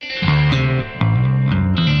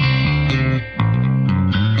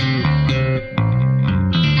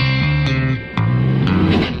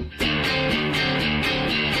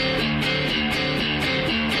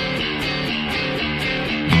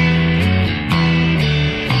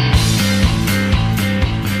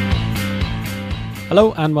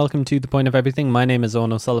Hello and welcome to The Point of Everything. My name is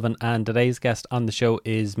Owen O'Sullivan and today's guest on the show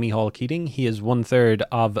is Micheál Keating. He is 1/3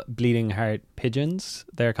 of Bleeding Heart Pigeons.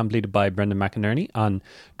 They're completed by Brendan McInerney on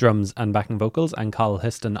drums and backing vocals and Carl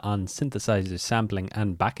Histon on synthesizers, sampling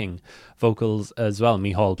and backing vocals as well.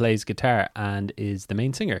 Micheál plays guitar and is the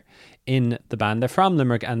main singer in the band. They're from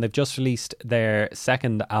Limerick and they've just released their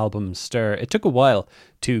second album, Stir. It took a while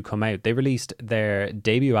to come out. They released their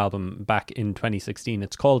debut album back in 2016.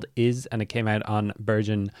 It's called Is and it came out on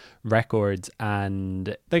Virgin Records,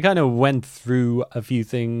 and they kind of went through a few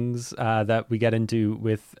things that we get into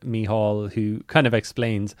with Micheál, who kind of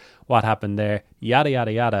explains what happened there. Yada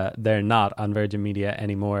yada yada. They're not on Virgin Media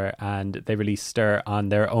anymore and they released Stir on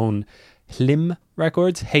their own Hlym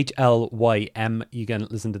Records, HLYM. You can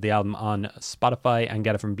listen to the album on Spotify and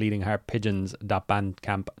get it from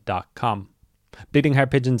bleedingheartpigeons.bandcamp.com. Bleeding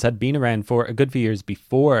Heart Pigeons had been around for a good few years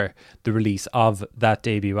before the release of that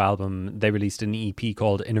debut album. They released an EP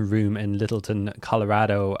called In a Room in Littleton,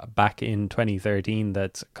 Colorado back in 2013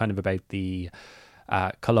 that's kind of about the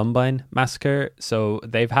Columbine massacre. So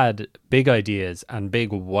they've had big ideas and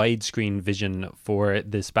big widescreen vision for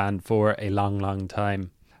this band for a long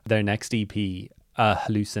time. Their next EP,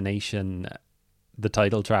 Hallucination, the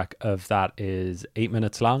title track of that is 8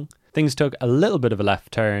 minutes long. Things took a little bit of a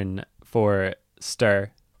left turn for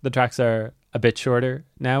Stir. The tracks are a bit shorter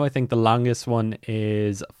now. I think the longest one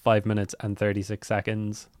is 5 minutes and 36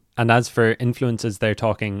 seconds. And as for influences, they're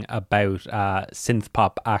talking about synth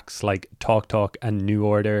pop acts like Talk Talk and New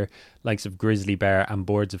Order, likes of Grizzly Bear and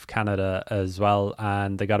Boards of Canada as well.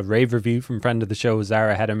 And they got a rave review from friend of the show,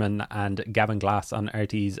 Zara Hederman and Gavin Glass on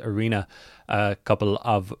RT's Arena a couple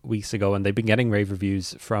of weeks ago. And they've been getting rave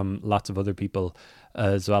reviews from lots of other people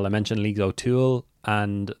as well. I mentioned Leagues O'Toole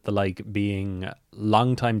and the like being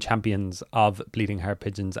longtime champions of Bleeding Heart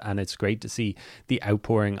Pigeons, and it's great to see the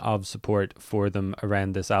outpouring of support for them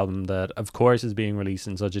around this album that of course is being released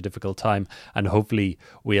in such a difficult time, and hopefully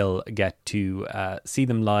we'll get to see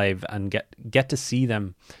them live and get to see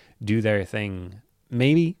them do their thing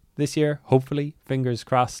maybe this year, hopefully, fingers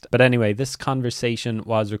crossed. But anyway, this conversation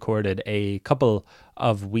was recorded a couple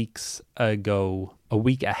of weeks ago, a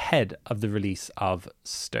week ahead of the release of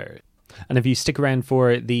Stir. And if you stick around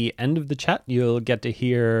for the end of the chat, you'll get to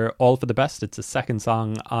hear All for the Best. It's the second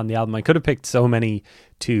song on the album. I could have picked so many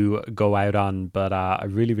to go out on, but I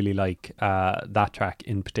really like that track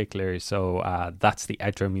in particular. So that's the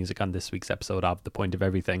outro music on this week's episode of The Point of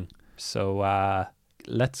Everything. So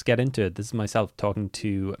let's get into it. This is myself talking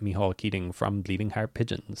to Micheál Keating from Bleeding Heart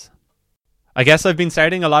Pigeons. I guess I've been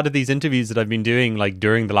starting a lot of these interviews that I've been doing like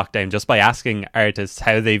during the lockdown just by asking artists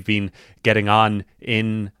how they've been getting on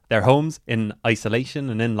in their homes, in isolation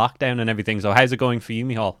and in lockdown and everything. So how's it going for you,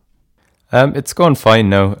 Micheál? It's going fine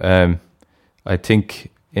now. I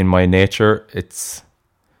think in my nature it's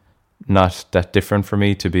not that different for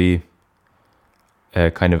me to be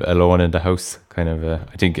kind of alone in the house.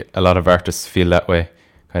 I think a lot of artists feel that way,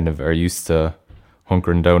 kind of are used to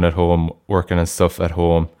hunkering down at home, working and stuff at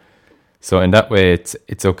home. So in that way,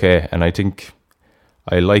 it's okay, and I think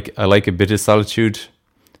I like a bit of solitude.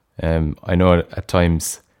 I know at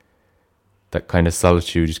times that kind of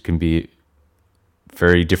solitude can be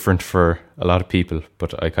very different for a lot of people,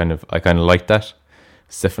 but I kind of like that.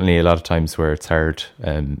 It's definitely a lot of times where it's hard,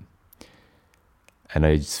 and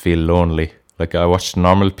I just feel lonely. Like I watched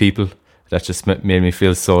Normal People, that just made me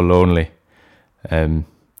feel so lonely.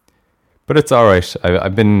 But it's all right.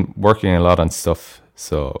 I've been working a lot on stuff,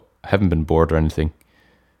 so I haven't been bored or anything.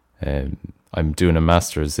 I'm doing a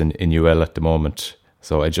master's in UL at the moment,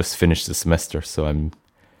 so I just finished the semester, so I'm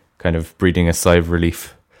kind of breathing a sigh of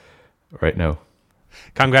relief right now.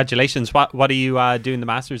 Congratulations. What are you doing the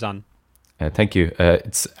master's on? Thank you.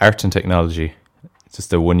 It's art and technology. It's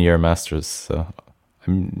just a 1-year master's, so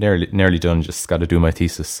I'm nearly done. Just got to do my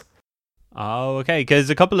thesis. Oh, okay. Because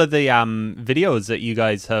a couple of the videos that you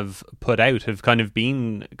guys have put out have kind of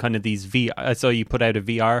been kind of these I saw you put out a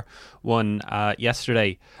VR one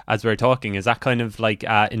yesterday as we were talking. Is that kind of like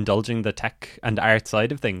indulging the tech and art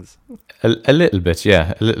side of things? A little bit,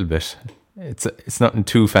 yeah, a little bit. It's nothing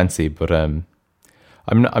too fancy, but I'm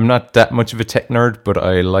not that much of a tech nerd, but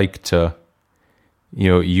I like to,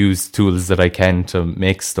 use tools that I can to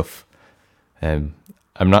make stuff. I'm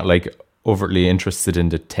not like overtly interested in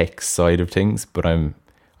the tech side of things, but I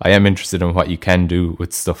am interested in what you can do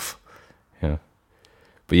with stuff. Yeah.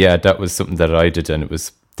 But yeah, that was something that I did, and it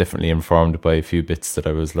was definitely informed by a few bits that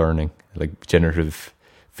I was learning, like generative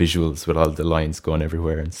visuals with all the lines going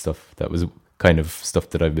everywhere and stuff. That was kind of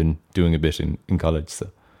stuff that I've been doing a bit in college.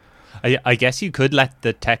 So I guess you could let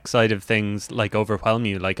the tech side of things like overwhelm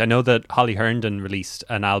you. Like I know that Holly Herndon released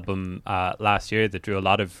an album last year that drew a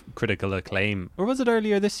lot of critical acclaim, or was it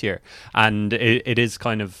earlier this year? And it is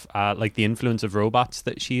kind of like the influence of robots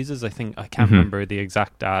that she uses. I think I can't remember the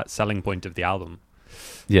exact selling point of the album.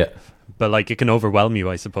 Yeah, but like it can overwhelm you,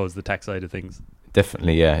 I suppose, the tech side of things.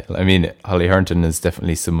 Definitely, yeah. I mean, Holly Herndon is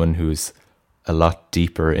definitely someone who's a lot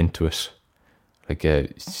deeper into it. Like,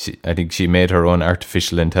 I think she made her own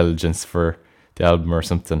artificial intelligence for the album or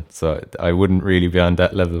something. So I wouldn't really be on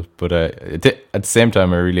that level. But at the same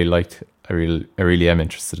time, I really am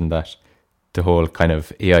interested in that. The whole kind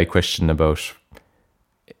of AI question about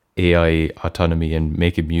AI autonomy and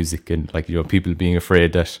making music, and like, you know, people being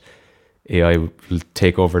afraid that AI will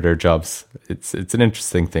take over their jobs. It's an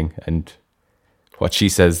interesting thing. And what she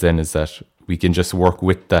says then is that we can just work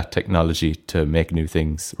with that technology to make new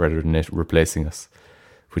things rather than it replacing us,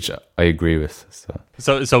 which I agree with.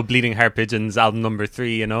 So Bleeding Heart Pigeons album number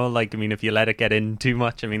 3, you know, like, I mean, if you let it get in too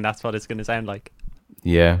much, I mean, that's what it's going to sound like.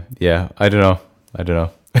 Yeah. I don't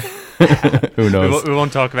know. Who knows? We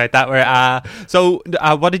won't talk about that. So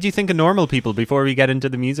what did you think of Normal People before we get into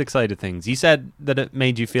the music side of things? You said that it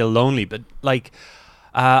made you feel lonely, but like,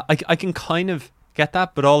 I can kind of get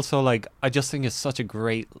that, but also like I just think it's such a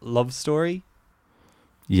great love story.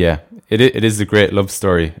 Yeah, it is a great love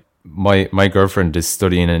story. My girlfriend is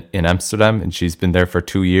studying in Amsterdam, and she's been there for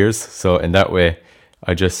 2 years, so in that way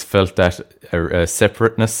I just felt that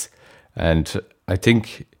separateness, and I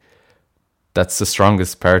think that's the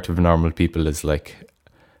strongest part of Normal People, is like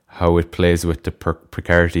how it plays with the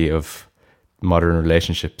precarity of modern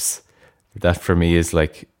relationships. That for me is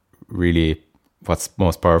like really what's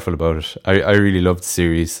most powerful about it. I really loved the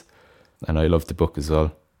series, and I loved the book as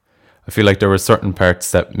well. I feel like there were certain parts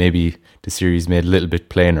that maybe the series made a little bit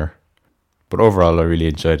plainer, but overall I really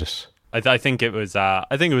enjoyed it. I think it was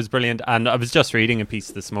brilliant, and I was just reading a piece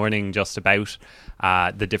this morning just about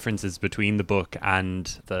the differences between the book and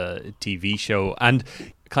the TV show, and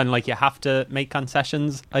kind of like you have to make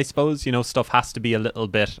concessions, I suppose. You know, stuff has to be a little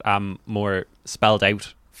bit more spelled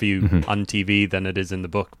out for you on TV than it is in the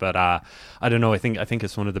book. But I don't know. I think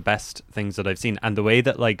it's one of the best things that I've seen, and the way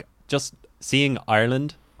that like just seeing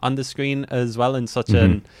Ireland on the screen as well in such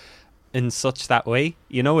that way,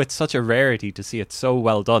 you know, it's such a rarity to see it so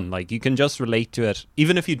well done. Like you can just relate to it,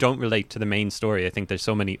 even if you don't relate to the main story. I think there's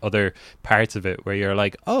so many other parts of it where you're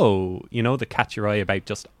like, oh, you know, that catch your eye about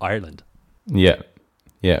just Ireland. Yeah.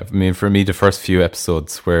 I mean, for me, the first few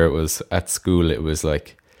episodes where it was at school, it was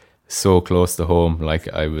like so close to home.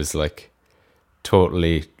 Like I was like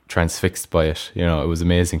totally transfixed by it. You know, it was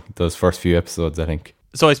amazing. Those first few episodes, I think.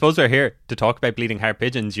 So I suppose we're here to talk about Bleeding Heart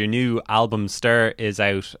Pigeons. Your new album Stir is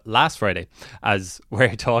out last Friday as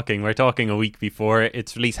we're talking a week before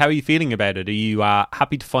its release. How are you feeling about it? Are you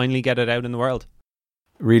happy to finally get it out in the world?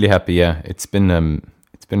 Really happy, yeah. It's been a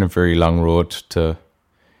very long road to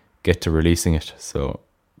get to releasing it, so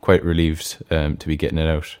quite relieved to be getting it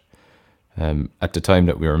out. At the time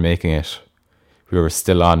that we were making it, we were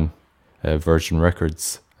still on Virgin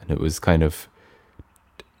Records, and it was kind of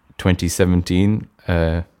 2017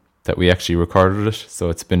 that we actually recorded it, so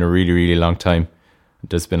it's been a really, really long time.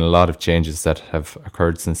 There's been a lot of changes that have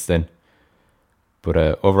occurred since then, but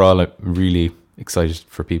overall I'm really excited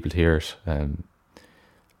for people to hear it.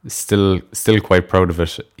 Still quite proud of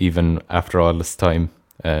it even after all this time.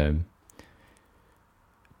 Really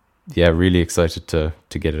excited to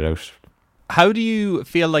get it out. How do you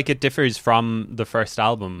feel like it differs from the first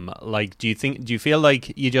album? Like, do you feel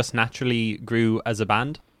like you just naturally grew as a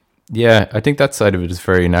band? Yeah, I think that side of it is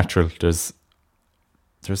very natural. There's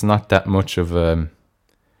not that much of a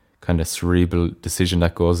kind of cerebral decision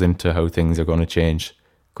that goes into how things are going to change.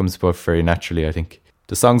 It comes about very naturally, I think.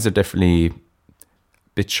 The songs are definitely a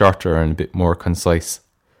bit shorter and a bit more concise.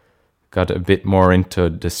 Got a bit more into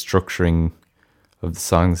the structuring of the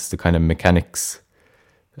songs, the kind of mechanics.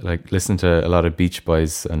 Like, listen to a lot of Beach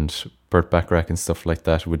Boys and Burt Bacharach and stuff like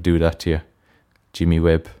that would do that to you. Jimmy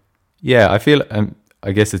Webb. Yeah, I feel...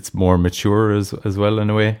 I guess it's more mature as well in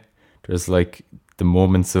a way. There's like the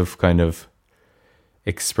moments of kind of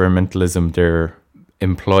experimentalism, they're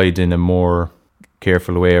employed in a more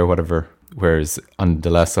careful way or whatever. Whereas on the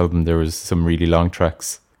last album, there was some really long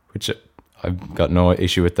tracks, which I've got no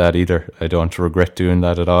issue with that either. I don't regret doing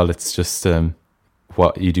that at all. It's just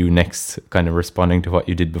what you do next, kind of responding to what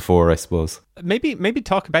you did before, I suppose. Maybe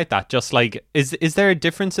talk about that. Just like, is there a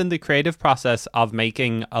difference in the creative process of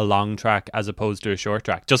making a long track as opposed to a short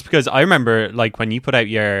track? Just because I remember, like, when you put out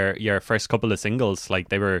your first couple of singles, like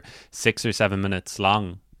they were 6 or 7 minutes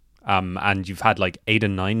long. and you've had like 8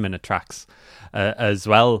 and 9 minute tracks as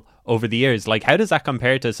well over the years. Like, how does that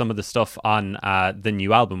compare to some of the stuff on the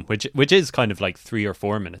new album, which is kind of like 3 or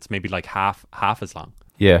 4 minutes, maybe like half as long?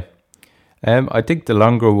 Yeah. I think the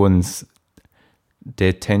longer ones,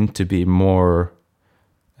 they tend to be more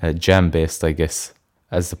jam based, I guess,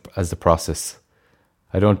 as the process.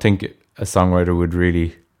 I don't think a songwriter would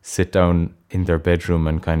really sit down in their bedroom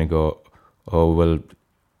and kind of go, oh, well,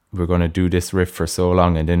 we're going to do this riff for so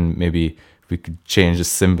long, and then maybe we could change the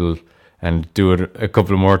cymbal and do it a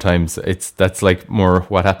couple more times. That's like more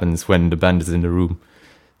what happens when the band is in the room.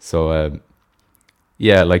 So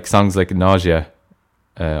yeah, like songs like Nausea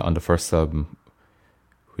on the first album,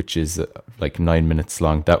 which is like 9 minutes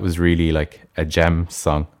long, that was really like a jam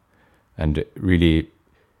song, and really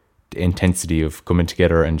the intensity of coming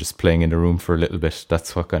together and just playing in the room for a little bit,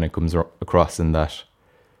 that's what kind of comes across in that.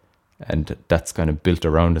 And that's kind of built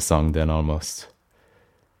around the song then almost.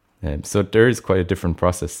 So there is quite a different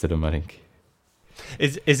process to them, I think.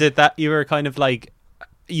 Is it that you were kind of like,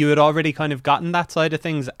 you had already kind of gotten that side of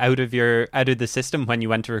things out of the system when you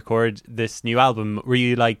went to record this new album? Were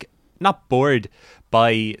you like not bored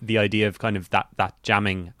by the idea of kind of that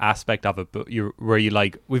jamming aspect of it, but were you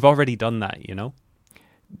like, we've already done that, you know?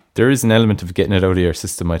 There is an element of getting it out of your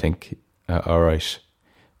system, I think. All right.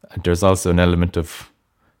 There's also an element of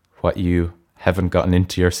what you haven't gotten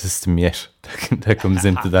into your system yet that comes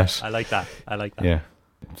into that. I like that. Yeah.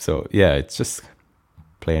 So yeah, it's just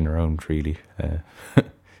playing around, really,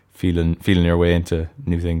 feeling your way into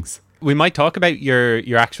new things. We might talk about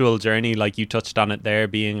your actual journey, like you touched on it there,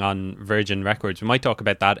 being on Virgin Records. We might talk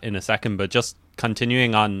about that in a second, but just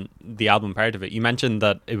continuing on the album part of it, you mentioned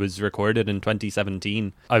that it was recorded in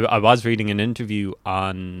 2017. I was reading an interview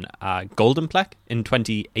on Goldenplec in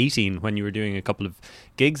 2018 when you were doing a couple of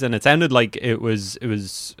gigs, and it sounded like it was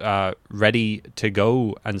ready to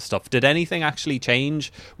go and stuff. Did anything actually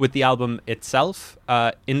change with the album itself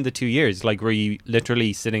in the 2 years? Like, were you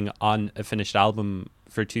literally sitting on a finished album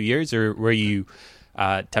for 2 years, or were you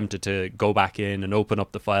tempted to go back in and open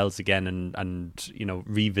up the files again and you know,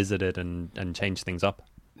 revisit it and change things up?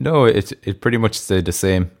 No, it pretty much stayed the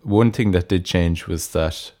same. One thing that did change was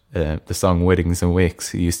that the song Weddings and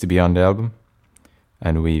Wakes used to be on the album,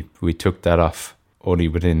 and we took that off only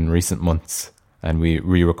within recent months, and we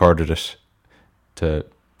re-recorded it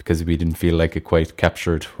because we didn't feel like it quite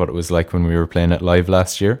captured what it was like when we were playing it live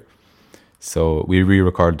last year. So we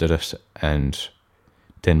re-recorded it and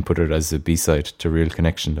then put it as a B-side to Real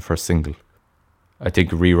Connection, the first single. I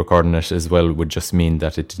think re-recording it as well would just mean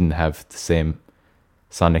that it didn't have the same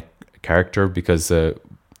sonic character, because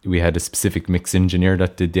we had a specific mix engineer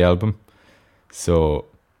that did the album. So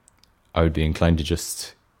I would be inclined to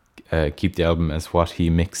just keep the album as what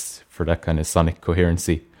he mixed for that kind of sonic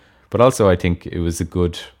coherency. But also I think it was a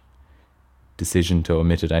good decision to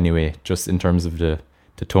omit it anyway, just in terms of the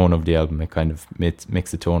tone of the album. It kind of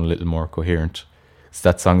makes the tone a little more coherent. So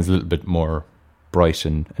that song is a little bit more bright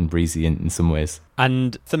and breezy in some ways.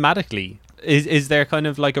 And thematically, is there kind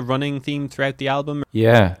of like a running theme throughout the album?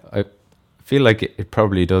 Yeah, I feel like it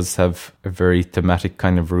probably does have a very thematic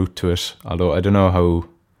kind of route to it, although I don't know how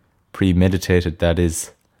premeditated that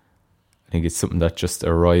is. I think it's something that just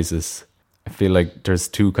arises. I feel like there's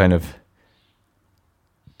two kind of,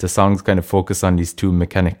 the songs kind of focus on these two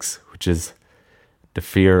mechanics, which is the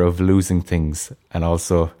fear of losing things and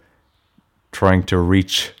also trying to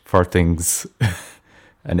reach for things.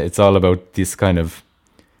 And it's all about these kind of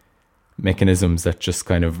mechanisms that just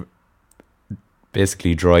kind of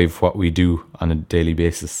basically drive what we do on a daily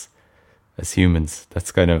basis as humans.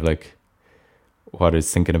 That's kind of like what I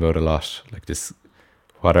was thinking about a lot. Like this,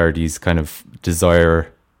 what are these kind of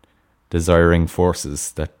desiring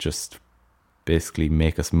forces that just basically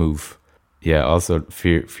make us move? Yeah, also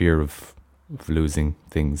fear of losing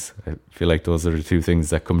things. I feel like those are the two things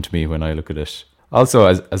that come to me when I look at it. Also,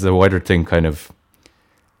 as a wider thing, kind of,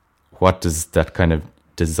 what does that kind of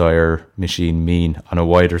desire machine mean on a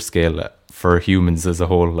wider scale for humans as a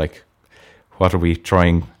whole? Like, what are we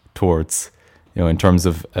trying towards, you know, in terms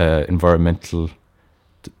of environmental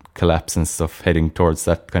collapse and stuff, heading towards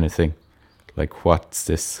that kind of thing? Like, what's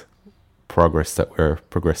this progress that we're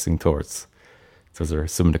progressing towards? Those are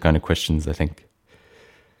some of the kind of questions, I think.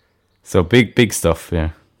 So big stuff, yeah.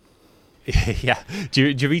 Yeah. Do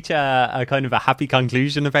you reach a kind of a happy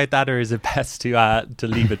conclusion about that, or is it best to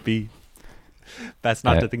leave it be? Best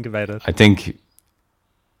not to think about it. I think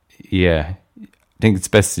it's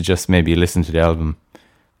best to just maybe listen to the album.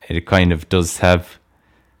 It kind of does have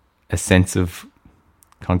a sense of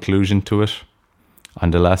conclusion to it.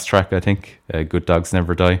 On the last track, I think, Good Dogs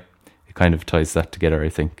Never Die, it kind of ties that together, I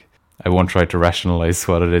think. I won't try to rationalize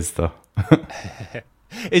what it is though.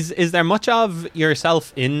 Is there much of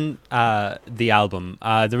yourself in the album?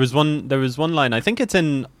 There was one line. I think it's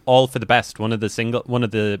in "All for the Best," one of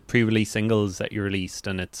the pre-release singles that you released,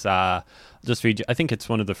 and it's just read. I think it's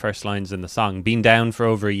one of the first lines in the song. Been down for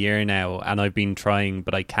over a year now, and I've been trying,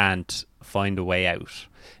 but I can't find a way out.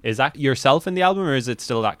 Is that yourself in the album, or is it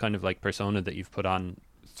still that kind of like persona that you've put on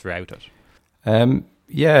throughout it?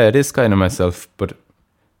 Yeah, it is kind of myself, but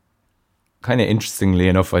kind of interestingly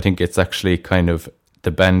enough, I think it's actually kind of the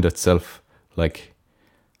band itself. Like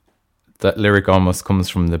that lyric almost comes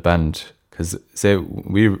from the band, because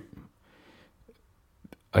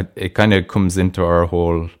it kind of comes into our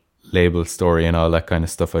whole label story and all that kind of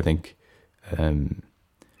stuff. I think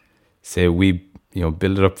say we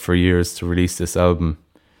build it up for years to release this album,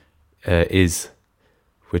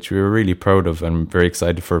 which we were really proud of and very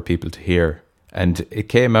excited for people to hear. And it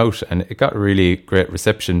came out and it got really great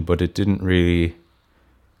reception, but it didn't really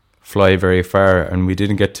fly very far, and we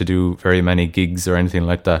didn't get to do very many gigs or anything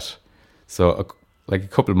like that. So a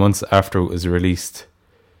couple of months after it was released,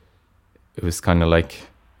 it was kind of like,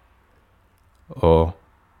 oh,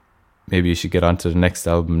 maybe you should get on to the next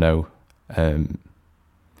album now. And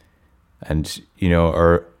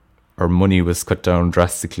our money was cut down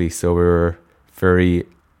drastically, so we were very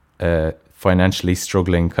financially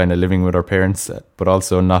struggling, kind of living with our parents, but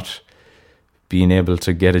also not being able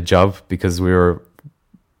to get a job because we were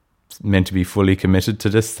meant to be fully committed to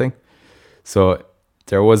this thing. So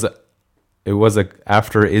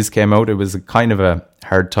after Is came out, it was a kind of a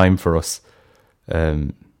hard time for us.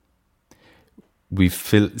 We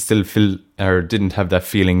didn't have that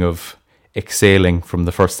feeling of exhaling from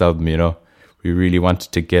the first album, We really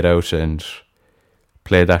wanted to get out and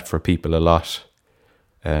play that for people a lot.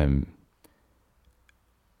 And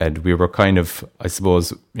we were kind of, I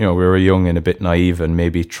suppose, we were young and a bit naive and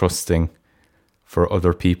maybe trusting for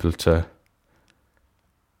other people to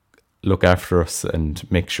look after us and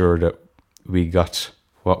make sure that we got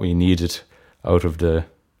what we needed out of the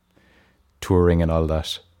touring and all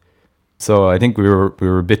that. So I think we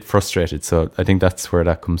were a bit frustrated. So I think that's where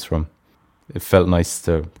that comes from. It felt nice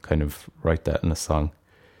to kind of write that in a song,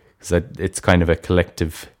 because it's kind of a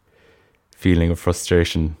collective feeling of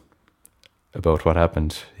frustration about what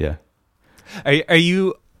happened. Yeah. Are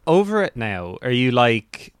you over it now? Are you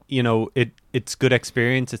like, it's good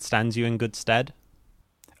experience, it stands you in good stead?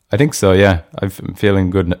 I think so, yeah. I'm feeling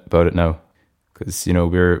good about it now, because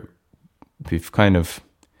we're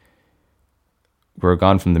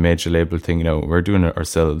gone from the major label thing. We're doing it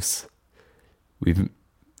ourselves. We've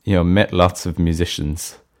met lots of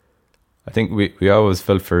musicians. I think we always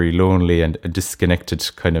felt very lonely and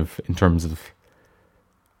disconnected, kind of, in terms of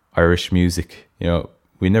Irish music.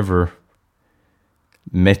 We never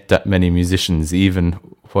met that many musicians, even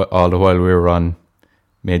all the while we were on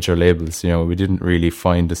major labels. We didn't really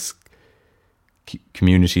find this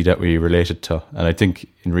community that we related to, and I think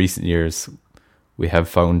in recent years we have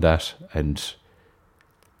found that, and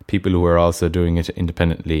people who are also doing it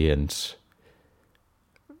independently, and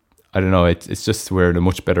I don't know, it's just, we're in a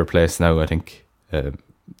much better place now. I think I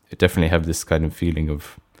definitely have this kind of feeling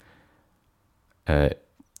of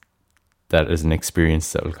that is an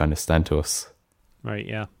experience that will kind of stand to us. Right,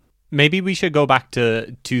 yeah. Maybe we should go back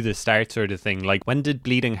to the start sort of thing. Like, when did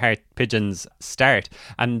Bleeding Heart Pigeons start?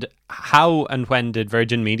 And how and when did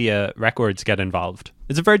Virgin Media Records get involved?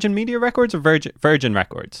 Is it Virgin Media Records or Virgin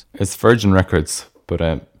Records? It's Virgin Records, but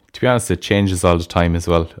to be honest, it changes all the time as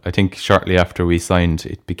well. I think shortly after we signed,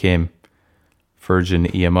 it became Virgin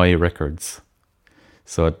EMI Records.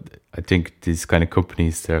 So I think these kind of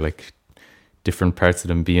companies, they're like different parts of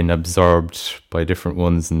them being absorbed by different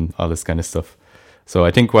ones and all this kind of stuff. So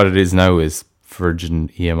I think what it is now is Virgin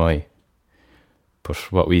EMI, but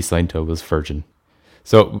what we signed to was Virgin.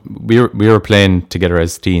 So we were playing together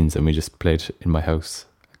as teens, and we just played in my house.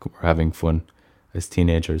 We were having fun as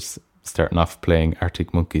teenagers, starting off playing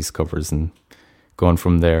Arctic Monkeys covers and going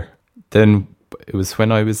from there. Then it was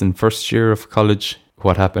when I was in first year of college.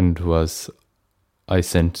 What happened was I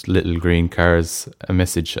sent Little Green Cars a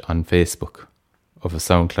message on Facebook of a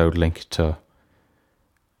SoundCloud link to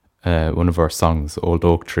one of our songs, Old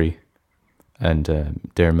Oak Tree, and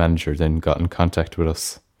their manager then got in contact with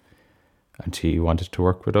us, and he wanted to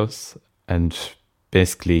work with us, and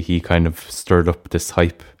basically he kind of stirred up this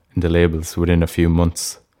hype in the labels within a few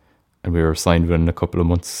months, and we were signed within a couple of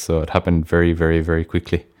months. So it happened very, very, very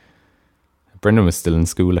quickly. Brendan was still in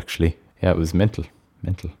school, actually. Yeah, it was mental.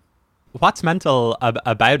 What's mental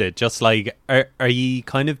about it? Just like, are you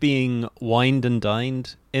kind of being wined and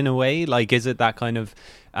dined in a way? Like, is it that kind of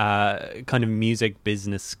music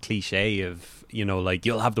business cliche of, you know, like,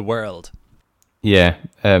 you'll have the world? Yeah,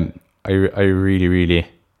 I really, really,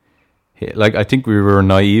 like, I think we were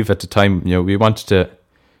naive at the time. You know,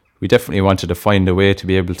 we definitely wanted to find a way to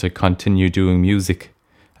be able to continue doing music.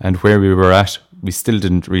 And where we were at, we still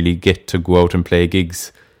didn't really get to go out and play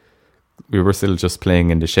gigs. We were still just playing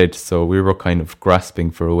in the shed. So we were kind of grasping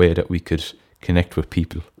for a way that we could connect with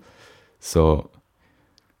people. So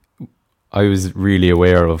I was really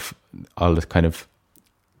aware of all the kind of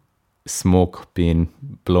smoke being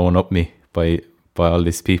blown up me by all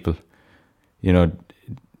these people. You know,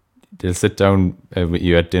 they'll sit down with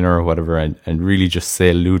you at dinner or whatever and really just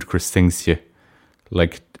say ludicrous things to you.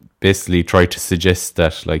 Like, basically try to suggest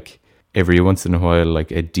that, like, every once in a while,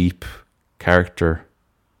 like, a deep character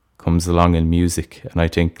comes along in music, and I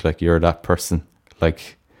think, like, you're that person,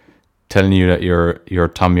 like, telling you that you're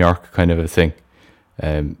Tom York kind of a thing,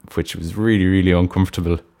 which was really, really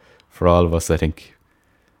uncomfortable for all of us, I think.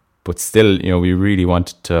 But still, you know, we really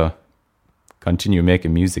wanted to continue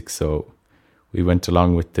making music, so we went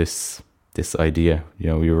along with this idea. You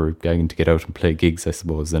know, we were going to get out and play gigs, I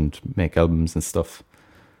suppose, and make albums and stuff.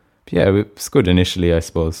 But yeah, it was good initially, I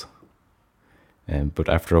suppose. But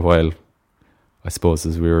after a while, I suppose,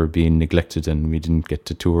 as we were being neglected and we didn't get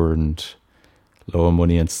to tour and low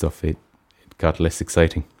money and stuff, it got less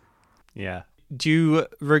exciting. Yeah. Do you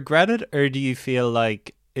regret it, or do you feel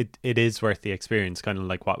like it is worth the experience, kind of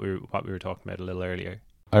like what we were talking about a little earlier?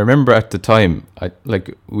 I remember at the time,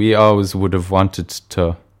 we always would have wanted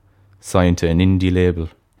to sign to an indie label,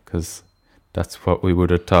 because that's what we would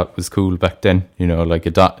have thought was cool back then, you know, like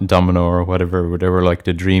a Domino or whatever. They were like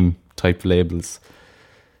the dream type labels.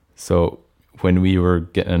 So when we were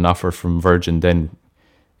getting an offer from Virgin, then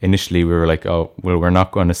initially we were like, oh, well, we're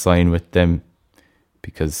not going to sign with them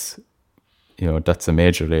because, you know, that's a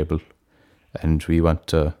major label and we want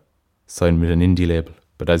to sign with an indie label.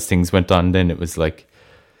 But as things went on, then it was like,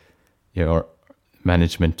 you know,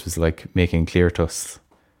 management was like making clear to us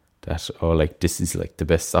that, oh, like, this is like the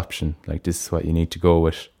best option, like, this is what you need to go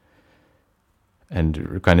with. And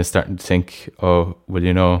we're kind of starting to think, oh, well,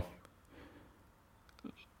 you know,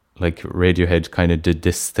 like, Radiohead kind of did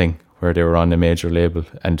this thing where they were on a major label,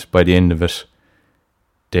 and by the end of it,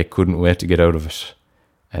 they couldn't wait to get out of it.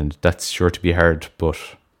 And that's sure to be hard, but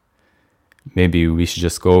maybe we should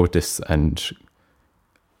just go with this and,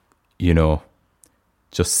 you know,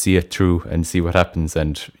 just see it through and see what happens.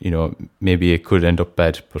 And, you know, maybe it could end up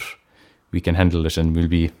bad, but we can handle it and we'll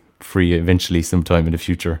be free eventually sometime in the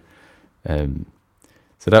future.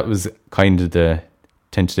 So that was kind of the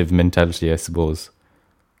tentative mentality, I suppose,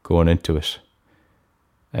 going into it.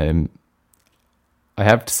 I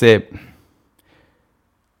have to say,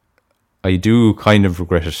 I do kind of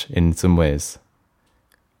regret it in some ways.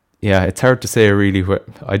 Yeah, it's hard to say really.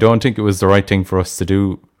 I don't think it was the right thing for us to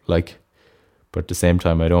do, like, but at the same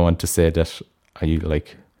time, I don't want to say that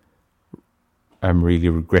I'm really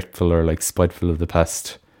regretful or like spiteful of the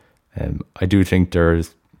past. I do think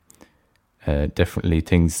there's definitely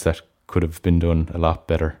things that could have been done a lot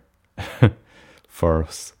better for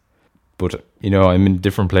us. But, you know, I'm in a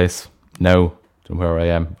different place now than where I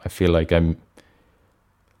am. I feel like I'm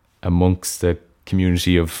amongst a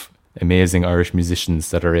community of amazing Irish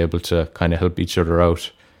musicians that are able to kind of help each other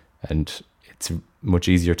out. And it's much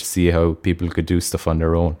easier to see how people could do stuff on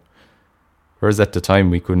their own. Whereas at the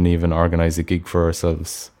time, we couldn't even organise a gig for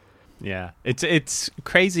ourselves. Yeah, it's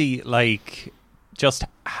crazy, like, just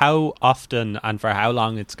how often and for how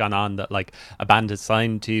long it's gone on that, like, a band is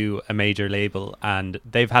signed to a major label and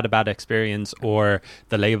they've had a bad experience, or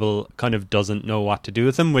the label kind of doesn't know what to do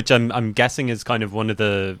with them, which I'm guessing is kind of one of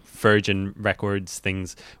the Virgin Records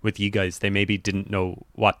things with you guys. They maybe didn't know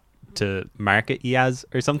what to market you as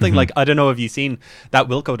or something. Like, I don't know if you've seen that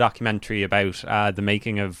Wilco documentary about the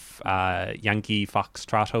making of Yankee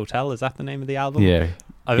Foxtrot Hotel. Is that the name of the album? Yeah.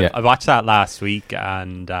 I watched that last week,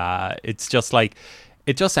 and it's just like,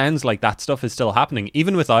 it just sounds like that stuff is still happening,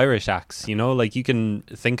 even with Irish acts, you know, like, you can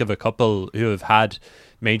think of a couple who have had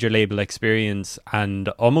major label experience and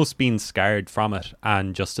almost been scarred from it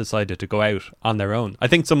and just decided to go out on their own. I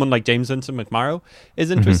think someone like James Vincent McMorrow is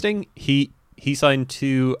interesting. He signed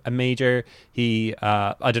to a major. He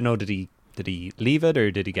I don't know, did he leave it, or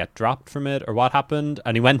did he get dropped from it, or what happened?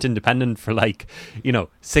 And he went independent for, like, you know,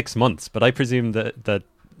 6 months. But I presume that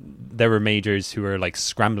there were majors who were like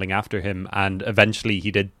scrambling after him, and eventually he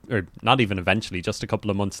did, or not even eventually, just a couple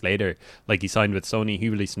of months later, like, he signed with Sony. He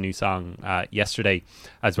released a new song yesterday,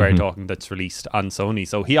 as we're talking, that's released on Sony.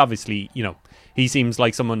 So he obviously, you know, he seems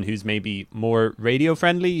like someone who's maybe more radio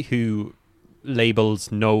friendly, who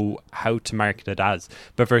labels know how to market it as.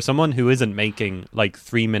 But for someone who isn't making like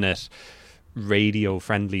 3-minute radio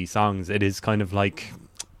friendly songs, it is kind of like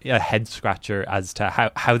a head scratcher as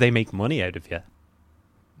to how they make money out of you.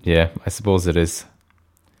 Yeah, I suppose it is.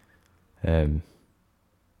 Yeah,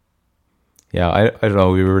 I don't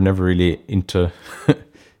know. We were never really into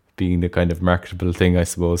being the kind of marketable thing, I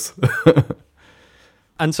suppose.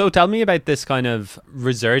 And so tell me about this kind of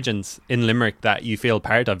resurgence in Limerick that you feel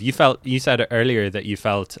part of. You said earlier that you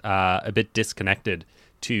felt a bit disconnected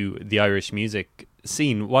to the Irish music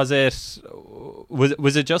scene. Was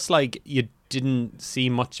it just like you didn't see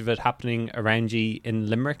much of it happening around you in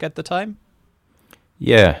Limerick at the time?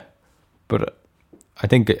 Yeah, but I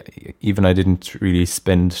think even I didn't really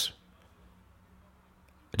spend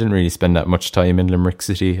that much time in Limerick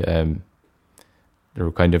City. There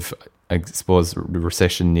were kind of, I suppose, the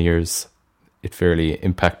recession years. It fairly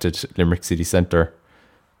impacted Limerick City Centre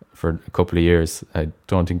for a couple of years. I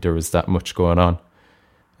don't think there was that much going on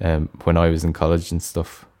when I was in college and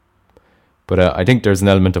stuff. But I think there's an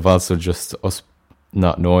element of also just us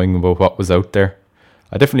not knowing about what was out there.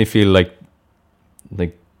 I definitely feel like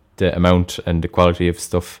the amount and the quality of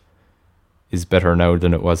stuff is better now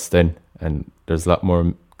than it was then, and there's a lot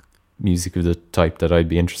more music of the type that I'd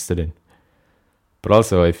be interested in. But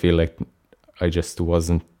also I feel like I just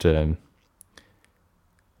wasn't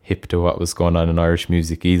hip to what was going on in Irish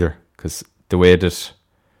music either, because the way that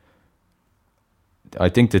I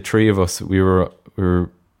think the three of us, we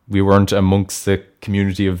weren't amongst the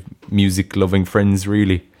community of music loving friends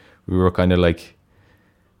really. We were kind of like,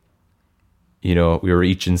 you know, we were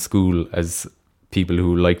each in school as people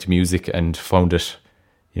who liked music and found it,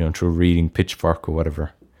 you know, through reading Pitchfork or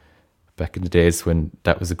whatever, back in the days when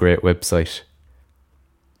that was a great website.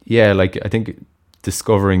 Yeah, like I think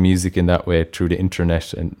discovering music in that way through the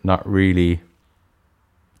internet and not really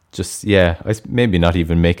just, maybe not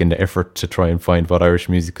even making the effort to try and find what Irish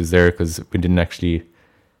music was there, because we didn't actually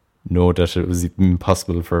know that it was even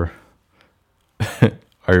possible for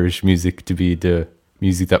Irish music to be the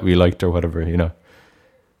music that we liked or whatever, you know,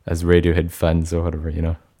 as Radiohead fans or whatever, you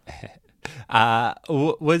know.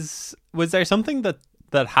 Was there something that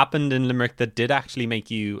happened in Limerick that did actually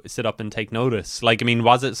make you sit up and take notice? Like, I mean,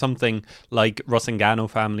 was it something like Russingano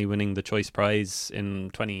family winning the Choice Prize in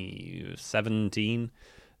 2017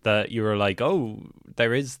 that you were like, oh,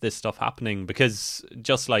 there is this stuff happening? Because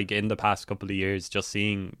just like in the past couple of years, just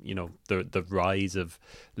seeing, you know, the rise of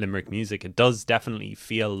Limerick music, it does definitely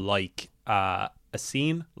feel like a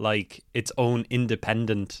scene, like its own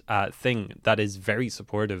independent thing that is very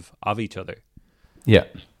supportive of each other. Yeah.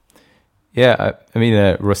 I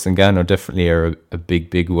mean, Russ and Gano definitely are a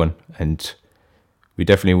big one, and we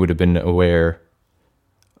definitely would have been aware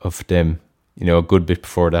of them, you know, a good bit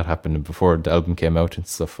before that happened and before the album came out and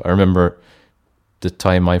stuff. I remember the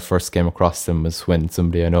time I first came across them was when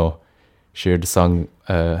somebody I know shared the song,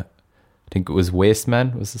 I think it was Waste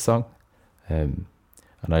Man was the song, and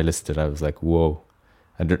I listened to it, I was like, whoa.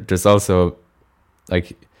 And there's also,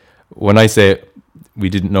 like, when I say we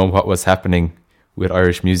didn't know what was happening with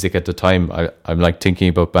Irish music at the time, I'm like thinking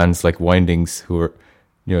about bands like Windings who were,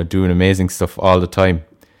 you know, doing amazing stuff all the time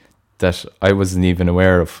that I wasn't even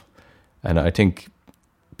aware of. And I think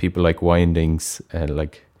people like Windings and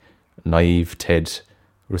like Naive, Ted,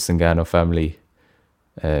 Rusangano family,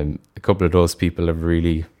 a couple of those people have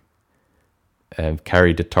really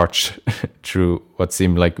carried the torch through what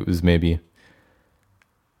seemed like it was maybe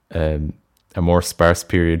a more sparse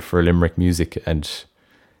period for Limerick music, and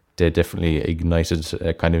they definitely ignited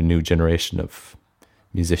a kind of new generation of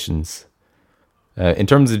musicians. In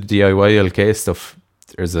terms of the DIY LK stuff,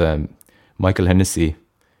 there's Michael Hennessy,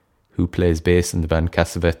 who plays bass in the band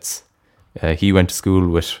Cassavetes. He went to school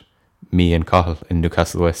with me and Cahill in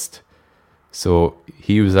Newcastle West. So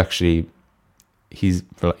he was actually, he's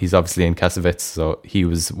obviously in Cassavetes, so he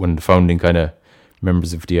was one of the founding kind of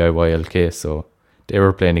members of DIY LK. So they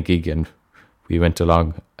were playing a gig and we went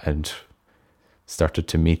along and started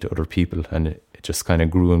to meet other people, and it just kind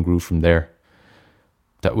of grew and grew from there.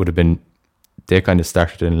 That would have been, they kind of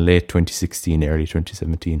started in late 2016, early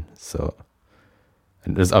 2017. So,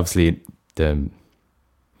 and there's obviously then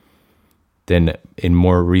in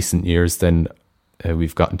more recent years, then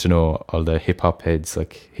we've gotten to know all the hip hop heads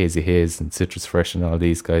like Hazy Haze and Citrus Fresh and all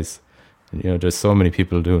these guys. And, you know, there's so many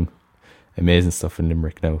people doing amazing stuff in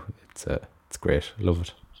Limerick now. It's great. I love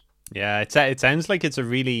it. Yeah, it sounds like it's a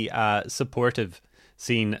really supportive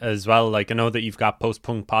scene as well. Like, I know that you've got Post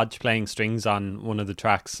Punk Podge playing strings on one of the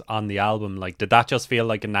tracks on the album. Like, did that just feel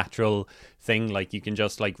like a natural thing? Like, you can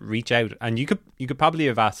just like reach out, and you could probably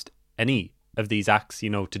have asked any of these acts,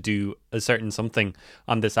 to do a certain something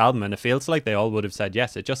on this album, and it feels like they all would have said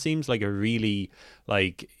yes. It just seems like a really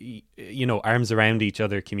arms around each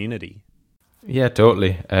other community. Yeah,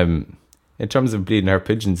 totally. In terms of Bleeding Heart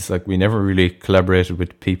Pigeons, like, we never really collaborated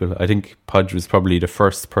with people. I think Podge was probably the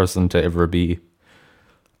first person to ever be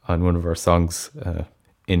on one of our songs,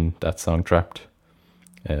 in that song Trapped.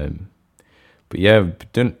 But yeah,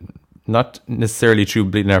 not necessarily through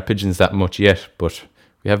Bleeding Heart Pigeons that much yet, but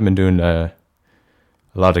we have been doing a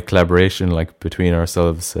lot of collaboration, like, between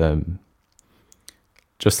ourselves.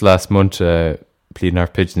 Just last month, Bleeding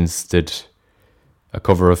Heart Pigeons did a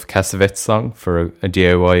cover of Cassavet's song for a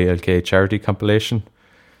DIY LK charity compilation,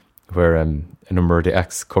 where a number of the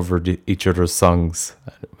acts covered each other's songs.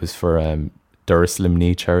 It was for Doris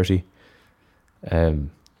Limney charity,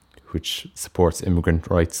 which supports immigrant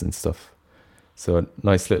rights and stuff. So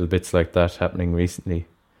nice little bits like that happening recently.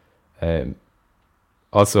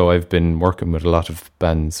 Also, I've been working with a lot of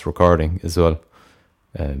bands recording as well.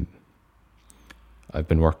 I've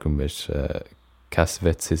been working with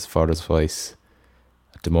Cassavet's His Father's Voice.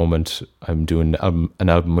 At the moment, I'm doing an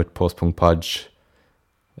album with Post-Punk Podge,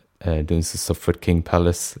 doing some stuff with King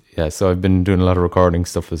Palace. Yeah, so I've been doing a lot of recording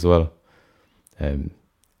stuff as well. Yeah,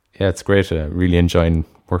 it's great. Really enjoying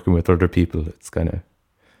working with other people. It's kind of,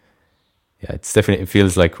 yeah, it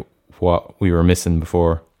feels like what we were missing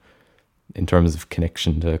before in terms of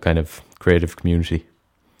connection to kind of creative community.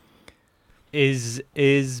 Is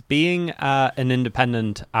being an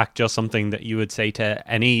independent act just something that you would say to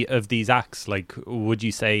any of these acts? Like, would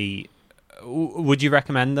you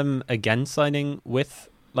recommend them against signing with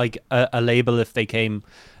like a label if they came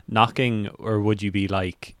knocking, or would you be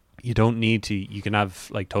like, you don't need to, you can have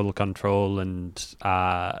like total control and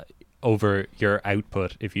over your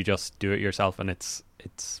output if you just do it yourself, and it's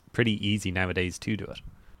pretty easy nowadays to do it?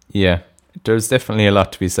 Yeah, there's definitely a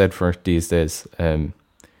lot to be said for it these days.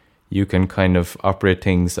 You can kind of operate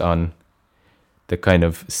things on the kind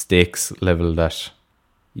of stakes level that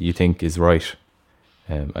you think is right.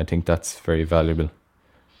 I think that's very valuable.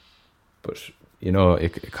 But,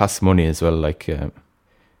 it costs money as well. Like,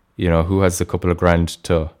 who has a couple of grand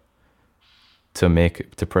to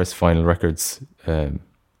press vinyl records? It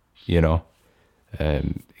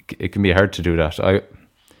can be hard to do that.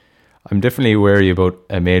 I'm definitely wary about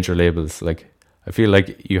major labels. Like, I feel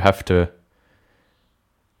like you have to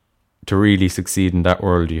really succeed in that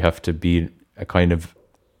world, you have to be a kind of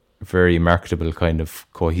very marketable, kind of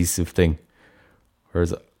cohesive thing.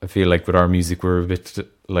 Whereas I feel like with our music, we're a bit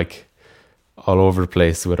like all over the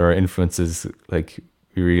place with our influences. Like,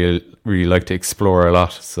 we really like to explore a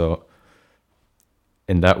lot. So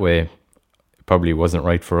in that way, it probably wasn't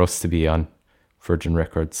right for us to be on Virgin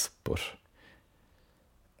Records. But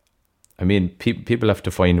I mean, people have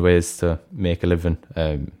to find ways to make a living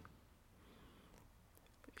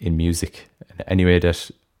in music. Any way that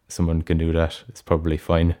someone can do that is probably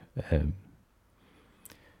fine.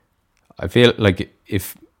 I feel like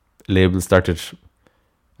if labels started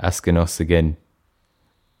asking us again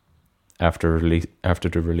after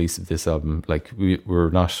the release of this album, like, we're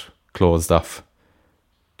not closed off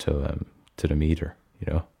to them either.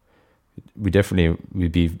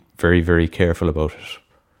 We'd be very, very careful about it.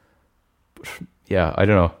 But yeah, I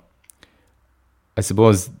don't know. I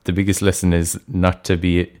suppose the biggest lesson is not to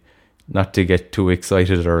get too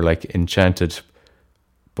excited or like enchanted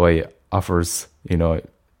by offers.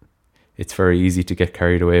 It's very easy to get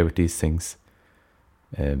carried away with these things,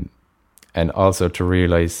 and also to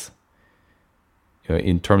realize,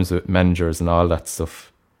 in terms of managers and all that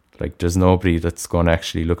stuff, like, there's nobody that's going to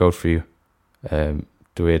actually look out for you the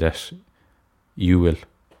way that you will.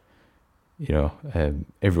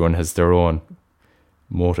 Everyone has their own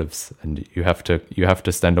motives, and you have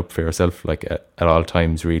to stand up for yourself, like, at all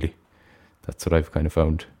times, really. That's what I've kind of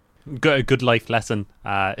found. A good life lesson,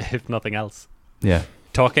 if nothing else. Yeah.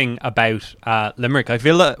 Talking about Limerick, I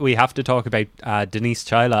feel that we have to talk about Denise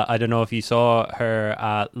Chyla. I don't know if you saw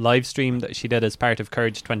her live stream that she did as part of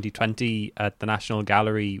Courage 2020 at the National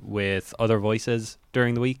Gallery with other voices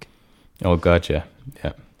during the week. Oh God, yeah.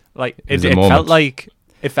 Like, it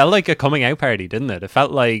felt like a coming out party, didn't it? It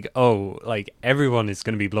felt like, everyone is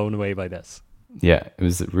going to be blown away by this. Yeah, it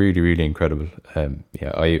was really, really incredible.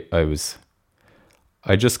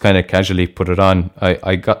 I just kind of casually put it on.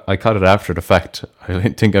 I caught it after the fact. I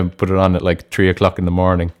think I put it on at like 3:00 in the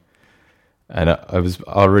morning, and I was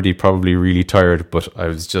already probably really tired, but I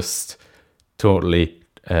was just totally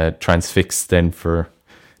transfixed then for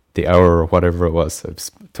the hour or whatever it was. I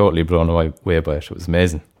was totally blown away by it. It was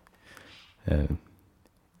amazing.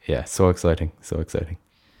 Yeah, so exciting.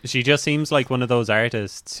 She just seems like one of those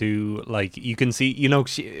artists who, like, you can see,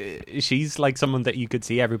 she's like someone that you could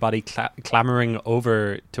see everybody clamoring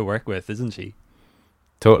over to work with, isn't she?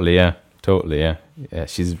 Totally, yeah. Yeah,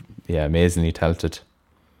 she's amazingly talented.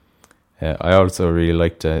 I also really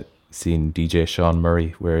liked seeing DJ Sean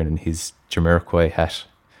Murray wearing his Jamiroquai hat,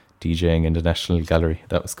 DJing in the National Gallery.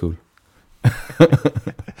 That was cool.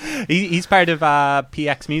 He's part of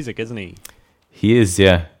PX Music, isn't he? He is,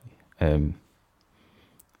 yeah.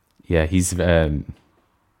 He's one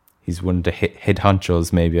of the head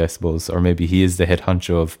honchos, maybe, I suppose, or maybe he is the head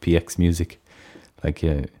honcho of PX Music. Like,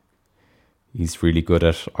 he's really good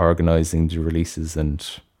at organising the releases and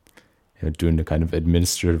doing the kind of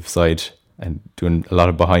administrative side and doing a lot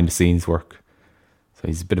of behind the scenes work. So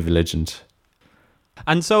he's a bit of a legend.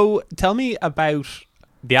 And so tell me about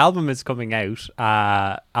the album is coming out,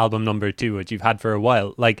 album number 2, which you've had for a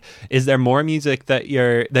while. Like, is there more music that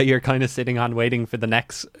you're kind of sitting on waiting for the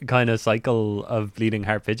next kind of cycle of Bleeding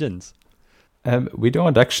Heart Pigeons? We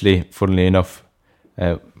don't actually, funnily enough.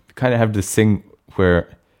 We kind of have this thing where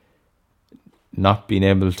not being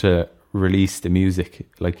able to release the music,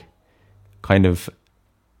 like, kind of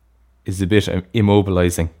is a bit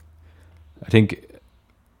immobilizing. I think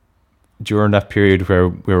during that period where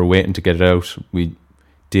we were waiting to get it out, we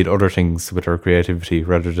did other things with our creativity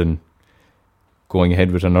rather than going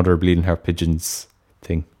ahead with another Bleeding Heart Pigeons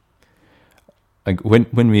thing. Like, when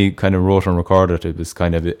we kind of wrote and recorded it was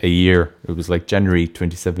kind of a year. It was like January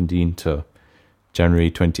 2017 to January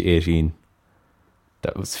 2018.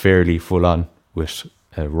 That was fairly full on with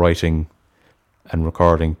writing and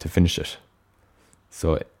recording to finish it.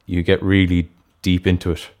 So you get really deep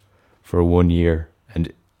into it for 1 year,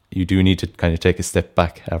 and you do need to kind of take a step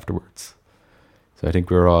back afterwards. So I think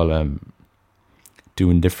we're all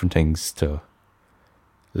doing different things to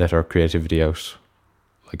let our creativity out.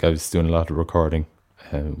 Like, I was doing a lot of recording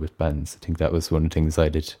with bands. I think that was one of the things I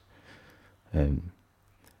did. And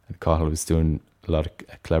Cathal was doing a lot of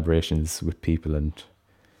collaborations with people and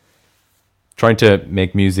trying to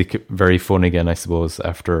make music very fun again, I suppose,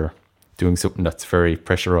 after doing something that's very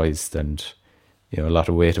pressurized and, a lot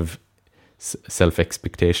of weight of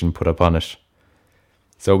self-expectation put up on it.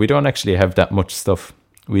 So we don't actually have that much stuff.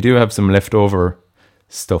 We do have some leftover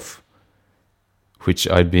stuff, which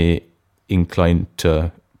I'd be inclined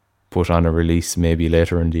to put on a release maybe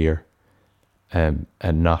later in the year, and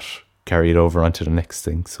not carry it over onto the next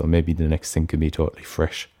thing. So maybe the next thing can be totally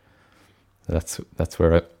fresh. That's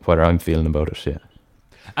what I'm feeling about it, yeah.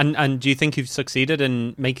 And do you think you've succeeded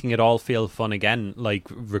in making it all feel fun again, like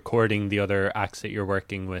recording the other acts that you're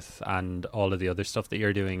working with and all of the other stuff that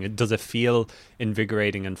you're doing? Does it feel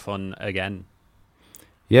invigorating and fun again?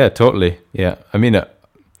 Yeah, totally. Yeah, I mean,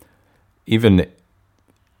 even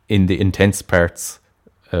in the intense parts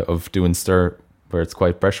of doing Stir, where it's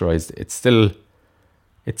quite pressurized, it's still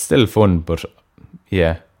fun. But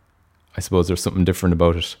yeah, I suppose there's something different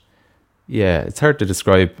about it. Yeah, it's hard to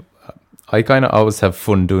describe. I kind of always have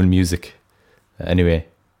fun doing music anyway,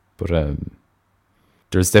 but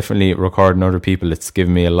there's definitely recording other people. It's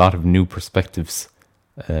given me a lot of new perspectives,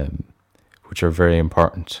 which are very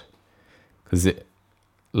important. Because,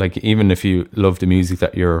 like, even if you love the music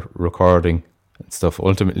that you're recording and stuff,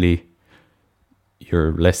 ultimately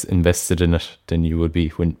you're less invested in it than you would be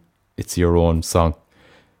when it's your own song.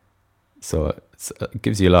 So it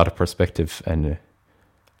gives you a lot of perspective, and I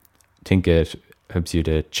think it helps you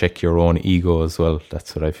to check your own ego as well.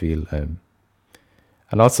 That's what I feel. And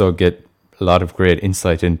also get a lot of great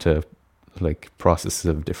insight into, like, processes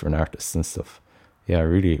of different artists and stuff. Yeah, I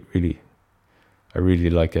really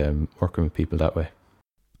like working with people that way.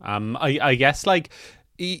 I guess, like,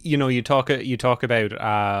 you talk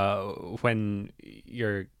about when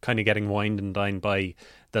you're kind of getting wined and dined by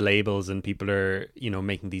the labels and people are,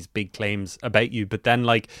 making these big claims about you, but then,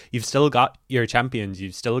 like, you've still got your champions,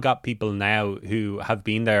 you've still got people now who have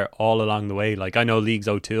been there all along the way. Like, I know Leagues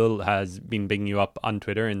O'Toole has been bigging you up on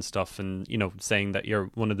Twitter and stuff, and saying that you're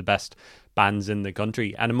one of the best bands in the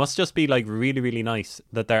country, and it must just be, like, really, really nice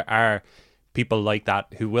that there are people like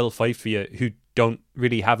that who will fight for you, who don't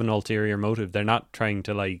really have an ulterior motive. They're not trying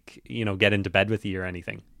to, like, get into bed with you or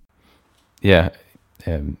anything. Yeah,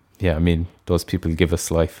 I mean, those people give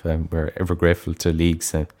us life. We're ever grateful to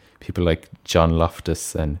Leagues and people like John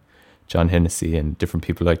Loftus and John Hennessy and different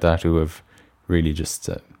people like that who have really just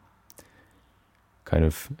kind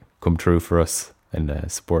of come through for us and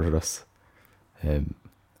supported us. I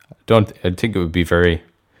think it would be very,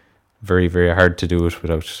 very, very hard to do it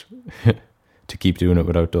without to keep doing it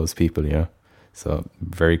without those people, So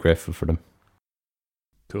I'm very grateful for them.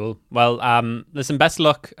 Cool. Well, listen, best of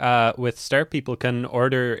luck with Stir. People can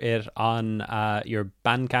order it on your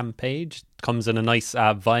Bandcamp page. It comes in a nice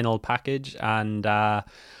vinyl package, and I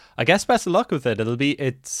guess best of luck with it.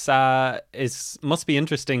 It's must be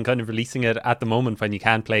interesting kind of releasing it at the moment when you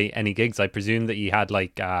can't play any gigs. I presume that you had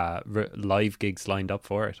like live gigs lined up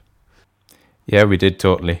for it. Yeah, we did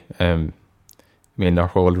totally. I mean, our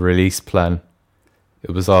whole release plan,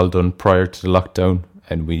 it was all done prior to the lockdown,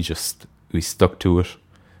 and we stuck to it,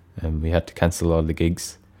 and we had to cancel all the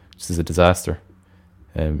gigs, which is a disaster.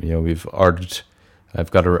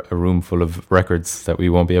 I've got a room full of records that we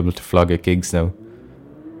won't be able to flog at gigs now,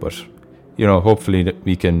 but hopefully that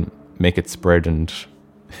we can make it spread and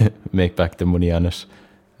make back the money on it.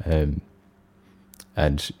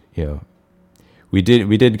 We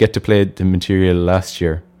did get to play the material last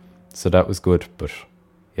year, so that was good. But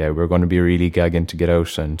yeah, we're going to be really gagging to get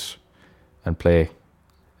out and play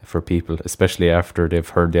for people, especially after they've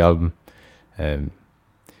heard the album.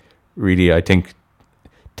 Really, I think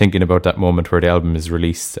thinking about that moment where the album is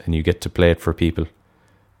released and you get to play it for people,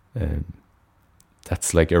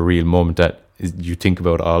 that's like a real moment that you think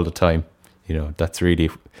about all the time. That's really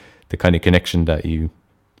the kind of connection that you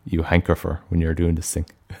hanker for when you're doing this thing.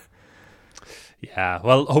 Yeah,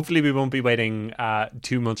 well, hopefully we won't be waiting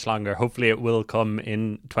too much longer. Hopefully it will come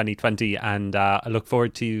in 2020, and I look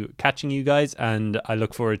forward to catching you guys, and I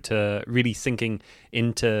look forward to really sinking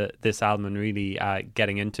into this album and really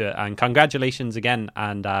getting into it. And congratulations again,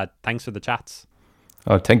 and thanks for the chats.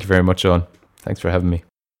 Oh, thank you very much, Sean. Thanks for having me.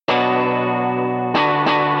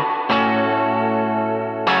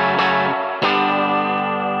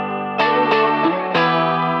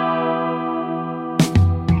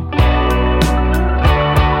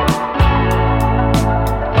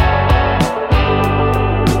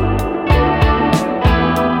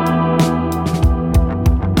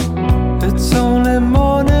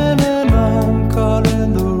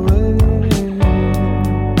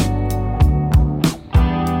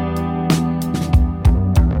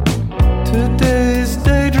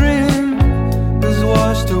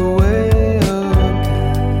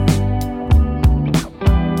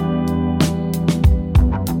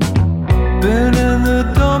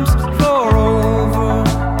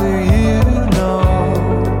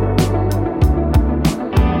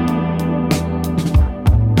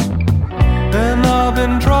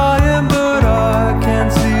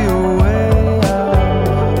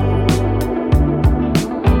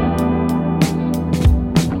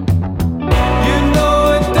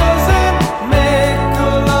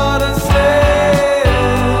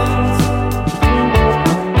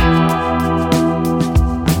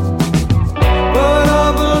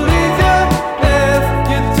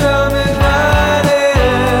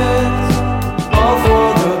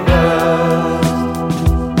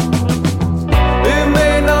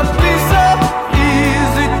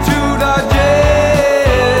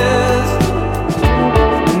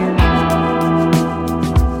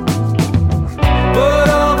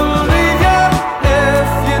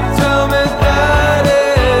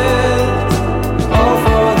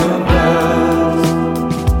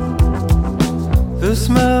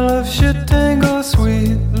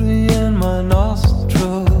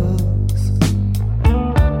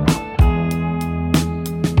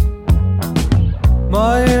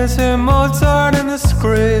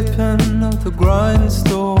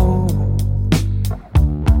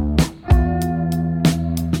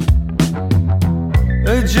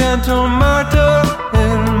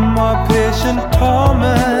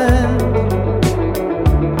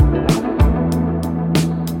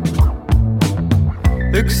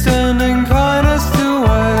 Extending kindness to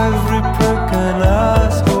every person.